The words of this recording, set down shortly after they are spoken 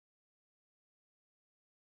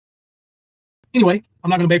Anyway, I'm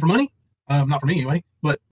not going to beg for money. Not for me anyway,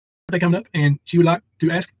 but they come up and she would like to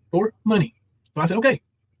ask for money. So I said, okay,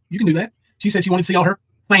 you can do that. She said she wanted to see all her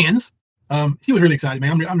fans. She was really excited,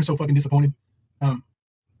 man. I'm just so fucking disappointed.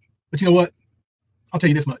 But you know what? I'll tell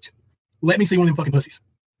you this much. Let me see one of them fucking pussies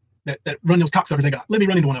that run those cocksuckers they got. Let me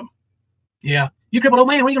run into one of them. Yeah. You crippled old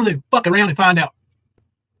man, what are you going to do? Fuck around and find out.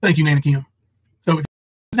 Thank you, Nana Kim. So if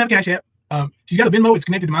you have a Cash App, she's got a Venmo. It's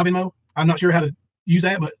connected to my Venmo. I'm not sure how to use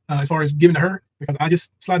that, but as far as giving to her, because I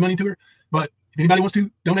just slide money to her. But if anybody wants to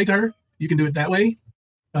donate to her, you can do it that way,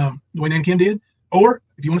 the way Nana Kim did. Or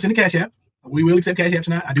if you want to send a Cash App, we will accept Cash Apps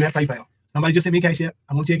tonight. I do have PayPal. Somebody just sent me a Cash App.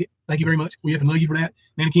 I'm going to check it. Thank you very much. We have to love you for that.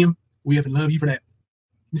 Nana Kim, we have to love you for that.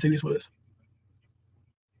 Let me see who this was.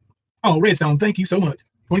 Oh, Redstone, thank you so much.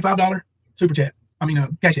 $25 super chat.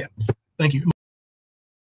 Cash App. Thank you.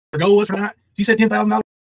 Her goal was for tonight. She said $10,000.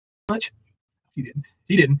 Much? She didn't.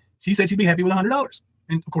 She didn't. She said she'd be happy with $100.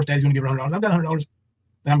 And of course, Daddy's going to give her $100. I've got $100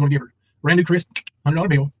 that I'm going to give her. Brand new crisp $100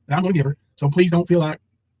 bill that I'm going to give her. So please don't feel like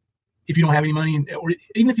if you don't have any money, or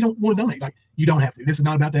even if you don't want to donate, like you don't have to. This is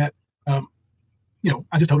not about that. I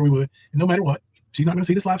just told her we would. And no matter what, she's not going to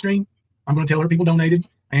see this live stream. I'm going to tell her people donated,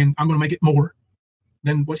 and I'm going to make it more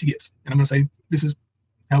than what she gets. And I'm going to say, this is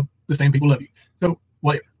how the same people love you. So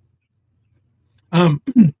whatever.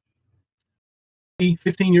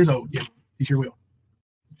 15 years old. Yeah, he sure will.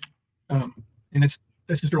 And that's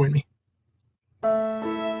destroying me.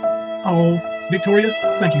 Oh, Victoria,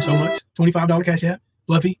 thank you so much. $25 Cash App.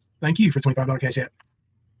 Fluffy, thank you for $25 Cash App.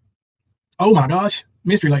 Oh my gosh,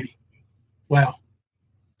 Mystery Lady. Wow.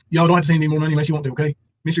 Y'all don't have to send any more money unless you want to, okay?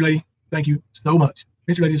 Mystery Lady, thank you so much.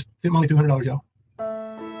 Mystery Lady just sent Molly $200, y'all.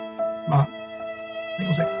 Hang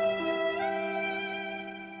on a second.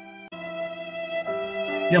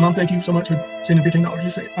 Yeah, Mom, thank you so much for sending $15.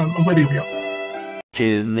 Just say, I'm playing video for y'all.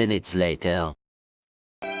 2 minutes later.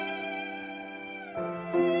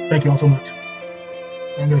 Thank you all so much.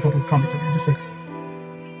 I'm going to a couple of comments over here. Just a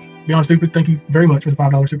second. Beyond Stupid, thank you very much for the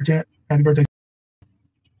 $5 super chat. Happy birthday.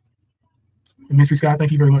 And Mystery Sky,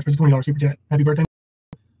 thank you very much for the $20 super chat. Happy birthday.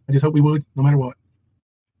 I just hope we would, no matter what.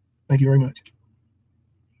 Thank you very much.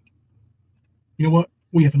 You know what?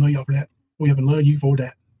 We have to love y'all for that. We have to love you for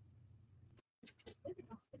that.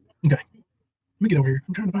 Okay. Let me get over here.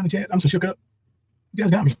 I'm trying to find the chat. I'm so shook up. You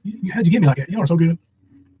guys got me. How'd you get me like that? Y'all are so good.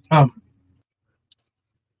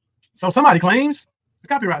 So somebody claims a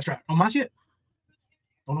copyright strike on my shit.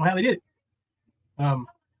 Don't know how they did it.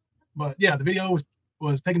 But yeah, the video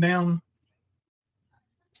was taken down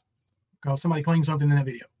because somebody claimed something in that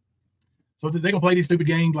video. So they're gonna play these stupid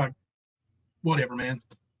games like whatever, man.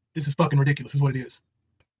 This is fucking ridiculous, is what it is.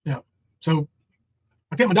 Yeah. So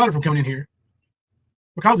I kept my daughter from coming in here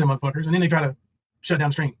because of them motherfuckers, and then they try to shut down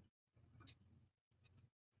the stream.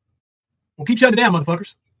 Well, keep shutting it down,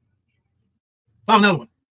 motherfuckers. Find another one.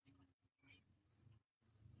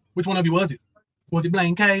 Which one of you was it? Was it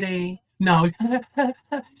Blaine Katie? No.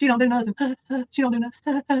 She don't do nothing. She don't do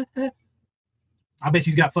nothing. I bet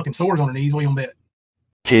she's got fucking sores on her knees. What you gonna bet?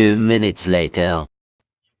 2 minutes later.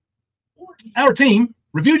 Our team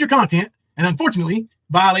reviewed your content and unfortunately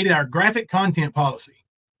violated our graphic content policy.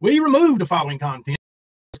 We removed the following content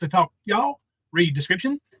to talk, y'all. Read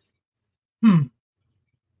description. It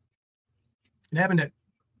happened at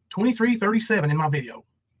 23:37 in my video.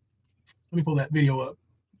 Let me pull that video up.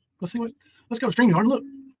 Let's go to StreamYard and look.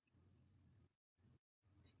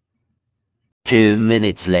 2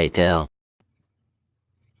 minutes later.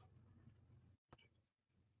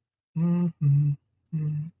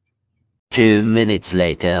 2 minutes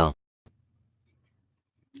later.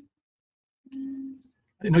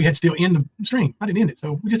 I didn't know you had to still end the stream. I didn't end it,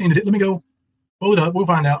 so we just ended it. Let me go pull it up. We'll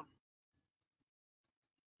find out.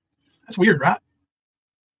 That's weird, right?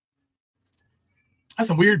 That's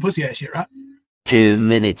some weird pussy ass shit, right? 2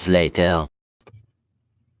 minutes later.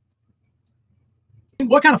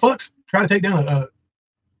 What kind of fucks try to take down a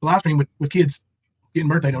live stream with kids getting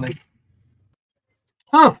birthday donated?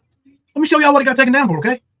 Huh? Let me show y'all what it got taken down for,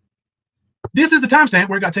 okay? This is the timestamp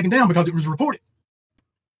where it got taken down because it was reported.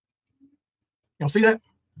 Y'all see that?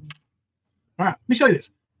 All right, let me show you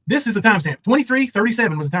this. This is the timestamp.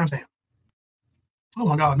 23:37 was the timestamp. Oh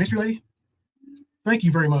my God, Mystery Lady. Thank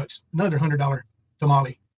you very much. Another $100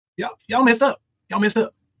 tamale. Y'all messed up. Y'all messed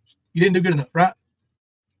up. You didn't do good enough, right?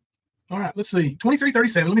 All right, let's see.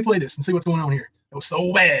 23:37. Let me play this and see what's going on here. That was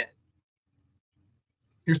so bad.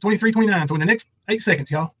 Here's 23:29. So in the next 8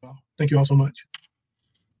 seconds, y'all. Thank you all so much.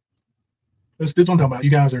 This is what I'm talking about. You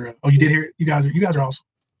guys are. Oh, you did hear it. You guys are awesome.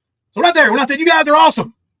 So right there, when I said you guys are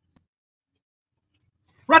awesome,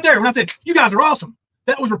 right there, when I said you guys are awesome,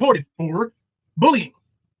 that was reported for bullying.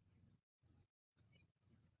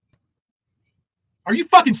 Are you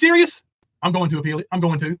fucking serious? I'm going to appeal it. I'm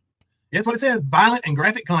going to. That's what it says. Violent and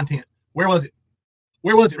graphic content. Where was it?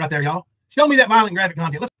 Where was it right there, y'all? Show me that violent and graphic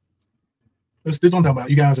content. This is what I'm talking about.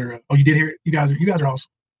 You guys are, oh, you did hear it? You guys are awesome.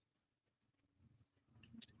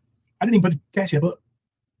 I didn't even put the cash app up.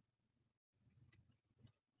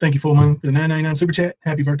 Thank you, Full Moon, for the $9.99 super chat.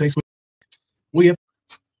 Happy birthday, sweet. We have.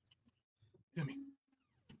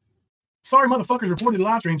 Sorry, motherfuckers reported the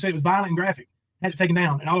live stream, said it was violent and graphic. Had it taken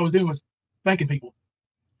down, and all I was doing was thanking people.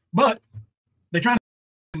 But they trying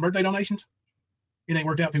to birthday donations. It ain't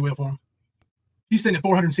worked out too well for them. She's sitting at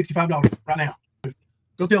 $465 right now.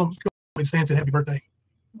 Go tell them. Go Stan said happy birthday.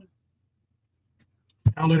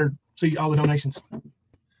 I'll let her see all the donations.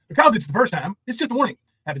 Because it's the first time, it's just a warning.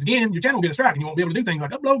 Happens again, your channel will get a strike, and you won't be able to do things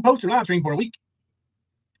like upload, post, or live stream for a week.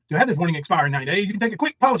 To have this warning expire in 90 days, you can take a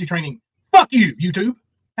quick policy training. Fuck you, YouTube.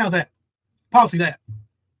 How's that? Policy that.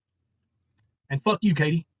 And fuck you,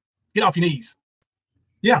 Katie. Get off your knees.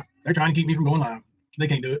 Yeah, they're trying to keep me from going live. They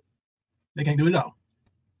can't do it. They can't do it at all.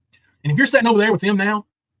 And if you're sitting over there with them now,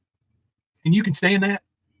 and you can stand that,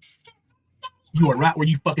 you are right where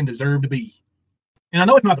you fucking deserve to be. And I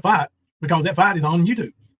know it's not the fight, because that fight is on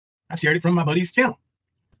YouTube. I shared it from my buddy's channel.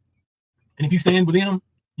 And if you stand with them,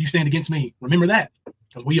 you stand against me. Remember that,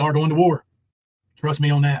 because we are going to war. Trust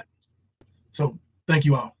me on that. So thank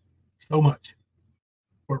you all so much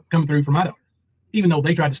for coming through for my daughter, even though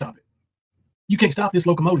they tried to stop it. You can't stop this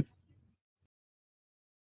locomotive.